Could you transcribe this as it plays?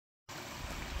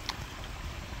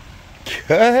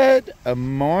Good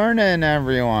morning,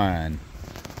 everyone.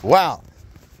 Well,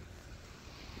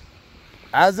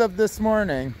 as of this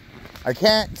morning, I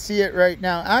can't see it right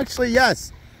now. Actually,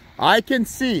 yes, I can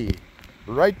see.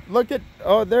 Right, look at,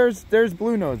 oh, there's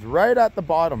Blue Nose right at the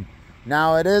bottom.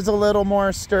 Now, it is a little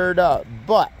more stirred up,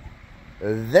 but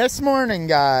this morning,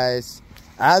 guys,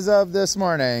 as of this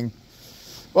morning,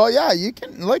 well, yeah, you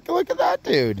can, look at that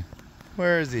dude.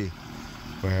 Where is he?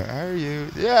 Where are you?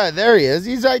 Yeah, there he is.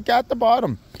 He's like at the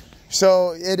bottom.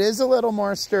 So it is a little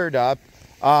more stirred up.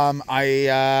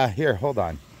 Here, hold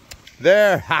on.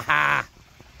 There, haha.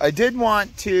 I did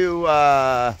want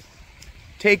to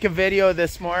take a video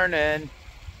this morning,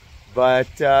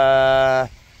 but I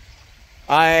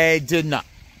did not.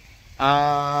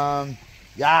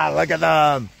 Yeah, look at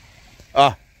them.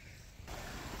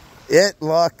 It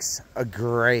looks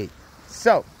great.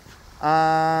 So,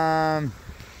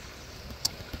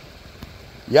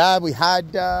 yeah, we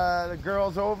had the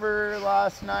girls over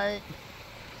last night.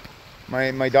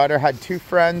 My daughter had 2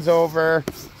 friends over,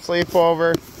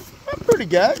 sleepover. Pretty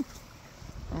good.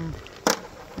 You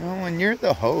know, when you're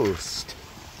the host,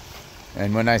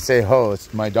 and when I say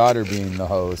host, my daughter being the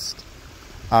host,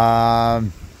 not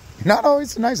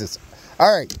always the nicest.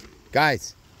 All right,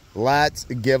 guys, let's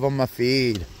give them a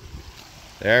feed.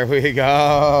 There we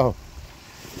go.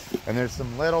 And there's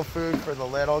some little food for the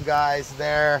little guys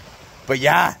there. But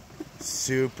yeah,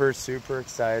 super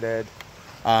excited.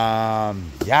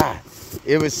 Yeah,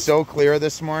 it was so clear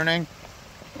this morning.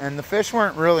 And the fish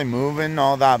weren't really moving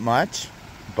all that much.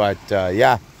 But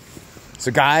yeah.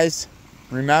 So guys,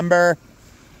 remember,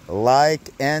 like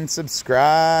and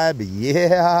subscribe.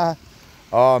 Yeah.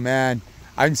 Oh man,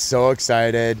 I'm so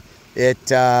excited.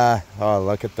 Oh,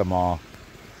 look at them all.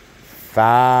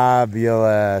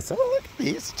 Fabulous. Oh, look at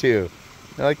these two.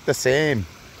 They're like the same.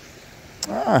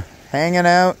 Hanging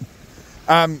out.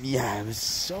 Yeah, it was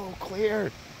so clear.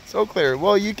 So clear.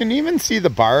 Well, you can even see the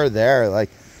bar there. Like,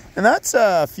 and that's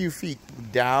a few feet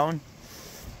down.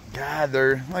 God,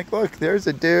 they're like, look, there's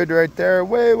a dude right there.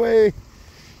 Way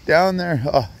down there.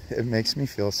 Oh, it makes me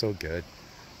feel so good.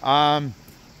 Yeah,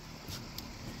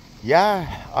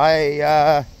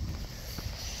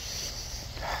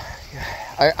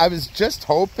 I was just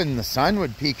hoping the sun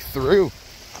would peek through.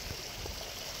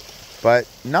 But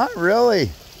not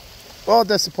really. Well,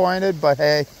 disappointed, but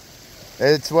hey,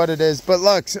 it's what it is. But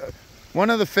look,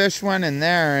 one of the fish went in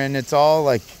there and it's all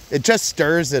like, it just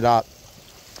stirs it up.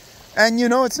 And you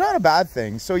know, it's not a bad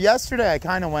thing. So yesterday I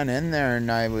kind of went in there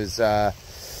and I was, a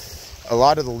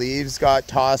lot of the leaves got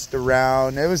tossed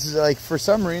around. It was like, for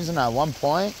some reason at one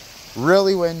point,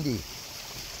 really windy.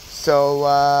 So,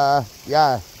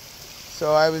 yeah.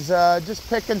 So I was just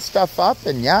picking stuff up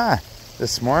and yeah,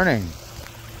 this morning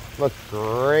looked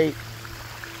great.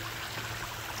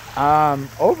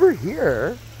 Over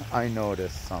here, I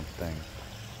noticed something.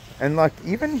 And look,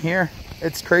 even here,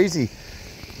 it's crazy.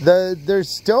 There's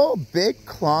still big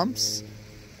clumps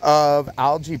of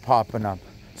algae popping up.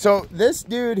 So this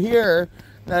dude here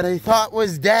that I thought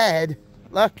was dead,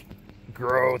 look,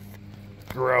 growth.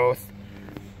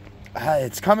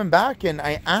 It's coming back, and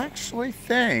I actually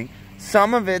think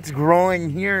some of it's growing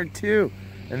here too.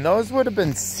 And those would have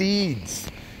been seeds.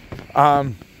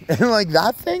 And like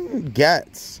that thing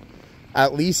gets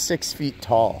at least 6 feet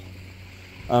tall.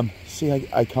 See,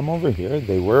 I come over here.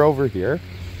 They were over here.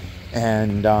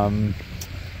 And now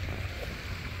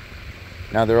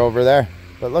they're over there.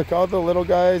 But look, all the little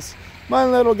guys. My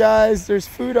little guys, there's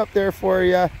food up there for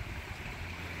you.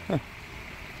 Huh.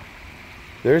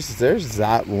 There's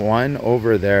that one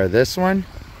over there. This one,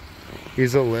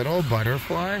 he's a little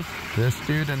butterfly. This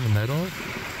dude in the middle,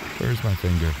 where's my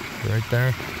finger? Right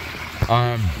there.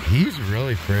 He's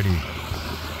really pretty.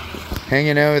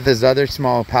 Hanging out with his other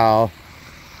small pal.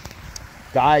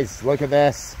 Guys, look at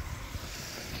this.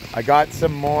 I got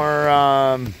some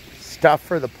more stuff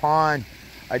for the pond.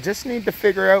 I just need to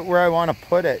figure out where I want to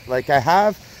put it. Like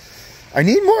I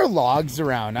need more logs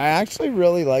around. I actually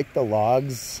really like the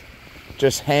logs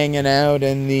just hanging out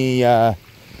in the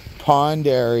pond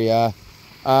area.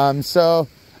 So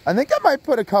I think I might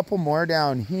put a couple more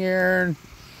down here.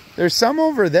 There's some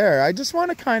over there. I just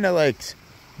want to kind of like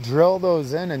drill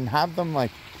those in and have them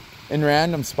like in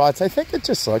random spots. I think it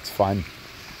just looks fun.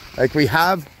 Like we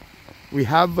have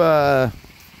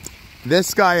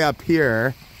this guy up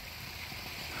here,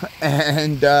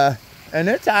 and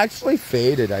it's actually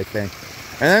faded, I think.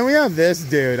 And then we have this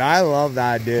dude. I love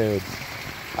that dude.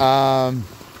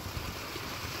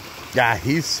 Yeah,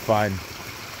 he's fun.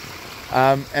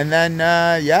 And then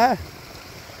yeah,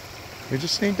 we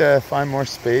just need to find more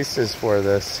spaces for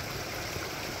this.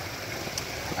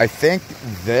 I think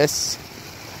this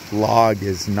log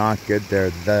is not good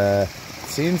there.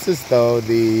 Seems as though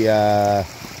the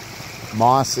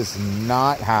moss is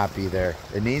not happy there.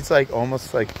 It needs like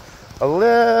almost like a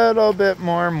little bit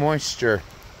more moisture.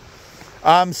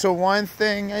 So one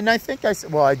thing, and I think I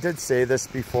did say this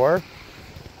before,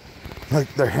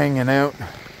 like they're hanging out.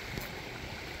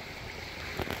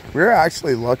 We're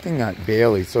actually looking at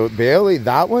Bailey. So Bailey,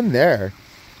 that one there,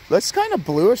 looks kind of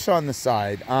bluish on the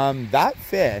side. That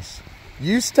fish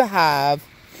used to have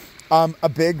a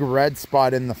big red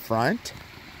spot in the front.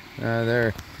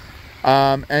 There.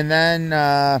 And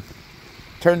then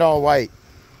turned all white.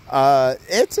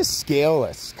 It's a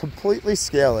scaleless, completely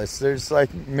scaleless. There's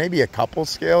like maybe a couple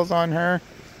scales on her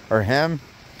or him,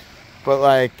 but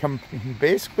like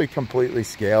basically completely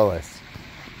scaleless.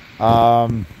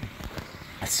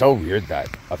 It's so weird that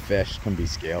a fish can be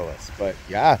scaleless, but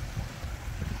yeah,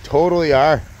 totally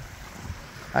are.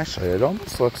 Actually, it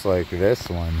almost looks like this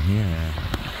one here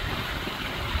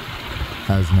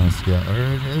has no scale,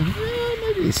 or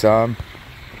maybe some.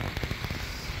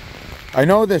 I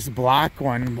know this black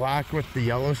one, black with the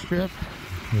yellow strip,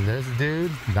 this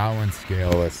dude, that one's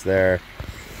scaleless there.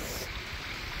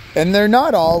 And they're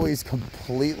not always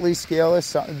completely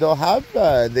scaleless. They'll have,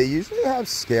 they usually have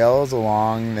scales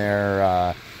along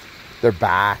their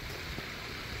back.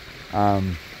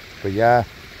 But yeah,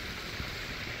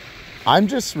 I'm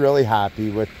just really happy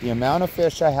with the amount of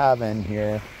fish I have in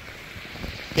here.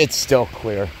 It's still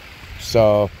clear.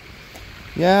 So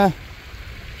yeah.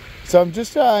 So I'm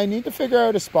just, I need to figure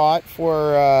out a spot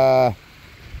for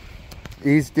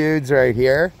these dudes right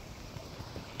here.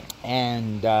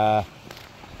 And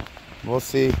we'll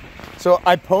see. So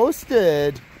I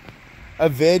posted a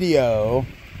video,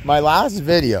 my last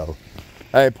video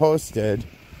I posted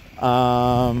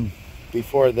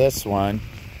before this one.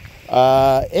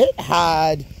 It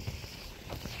had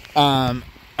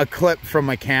a clip from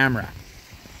my camera.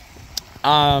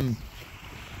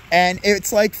 And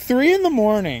it's like 3 in the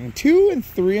morning, 2 and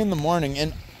 3 in the morning.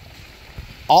 And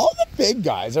all the big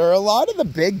guys, or a lot of the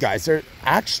big guys, are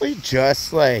actually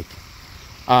just like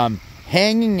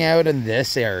hanging out in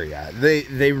this area.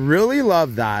 They really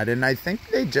love that. And I think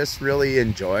they just really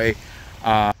enjoy,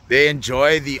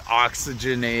 the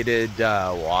oxygenated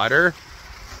water.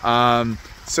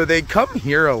 So they come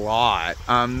here a lot.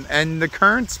 And the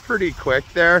current's pretty quick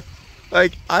there.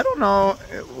 Like, I don't know.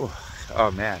 Oh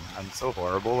man, I'm so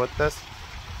horrible with this.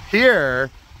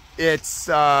 Here, it's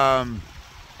coming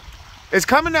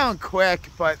down quick,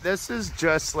 but this is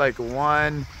just like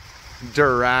one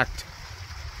direct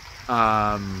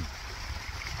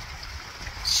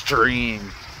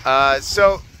stream.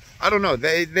 So I don't know.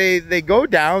 They go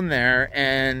down there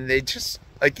and they just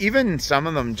like, even some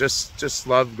of them just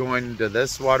love going to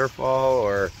this waterfall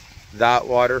or that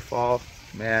waterfall.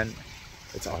 Man,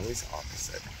 it's always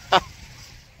opposite.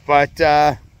 But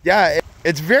yeah,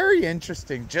 it's very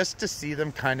interesting just to see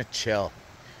them kind of chill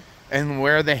and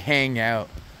where they hang out.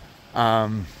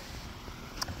 But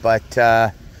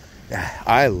yeah,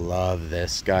 I love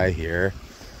this guy here.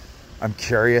 I'm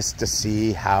curious to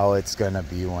see how it's gonna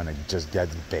be when it just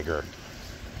gets bigger,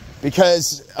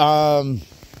 because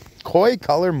koi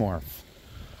color morph,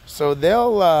 so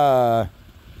they'll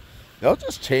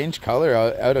just change color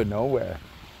out of nowhere.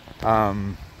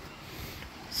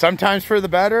 Sometimes for the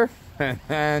better,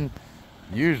 and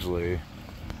usually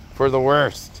for the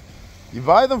worst. You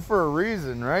buy them for a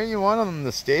reason, right? You want them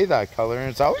to stay that color, and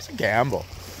it's always a gamble.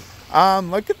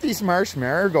 Look at these marsh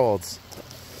marigolds.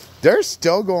 They're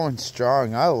still going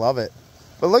strong. I love it.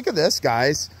 But look at this,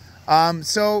 guys.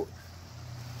 So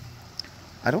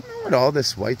I don't know what all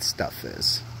this white stuff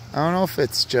is. I don't know if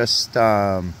it's just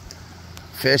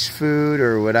fish food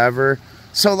or whatever.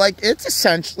 So like, it's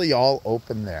essentially all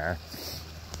open there.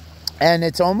 And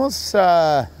it's almost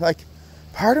like,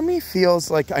 part of me feels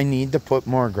like I need to put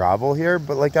more gravel here.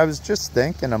 But like, I was just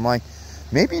thinking, I'm like,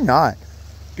 maybe not.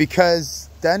 Because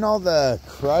then all the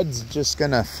crud's just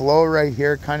gonna flow right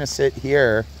here, kind of sit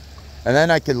here. And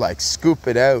then I could like scoop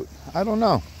it out. I don't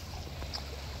know.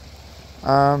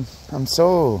 I'm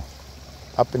so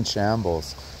up in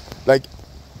shambles. Like,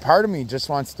 part of me just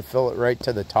wants to fill it right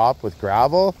to the top with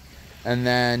gravel. And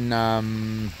then,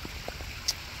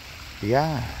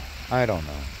 yeah. I don't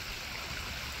know.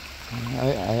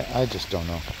 I just don't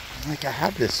know. Like, I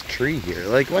have this tree here.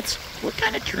 Like, what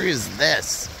kind of tree is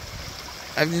this?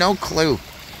 I have no clue.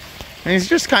 And it's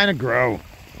just kind of grow.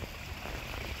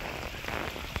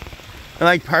 And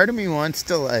like, part of me wants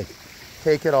to like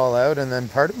take it all out, and then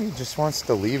part of me just wants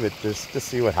to leave it just to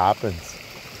see what happens.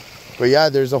 But yeah,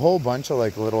 there's a whole bunch of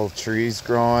like little trees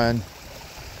growing.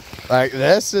 Like,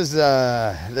 this is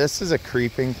a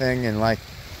creeping thing, and like,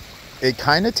 it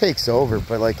kind of takes over,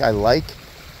 but like I like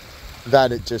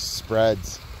that it just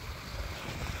spreads.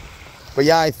 But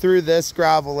yeah, I threw this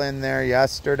gravel in there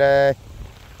yesterday.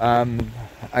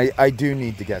 I do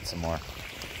need to get some more.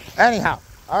 Anyhow,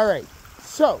 all right.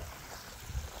 So,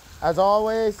 as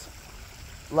always,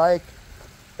 like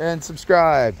and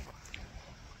subscribe.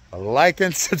 Like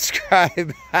and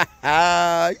subscribe.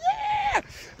 Yeah.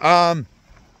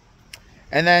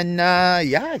 And then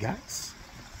yeah, guys,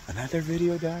 another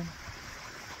video done.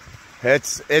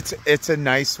 It's a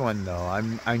nice one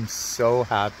though. I'm so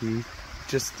happy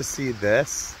just to see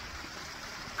this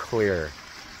clear.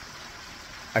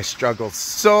 I struggled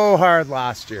so hard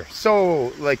last year,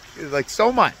 so like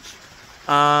so much,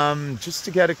 just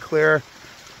to get it clear.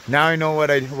 Now I know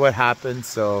what happened,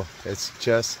 so it's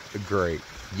just great.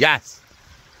 Yes.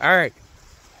 All right.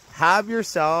 Have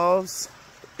yourselves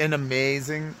an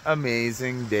amazing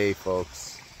day, folks.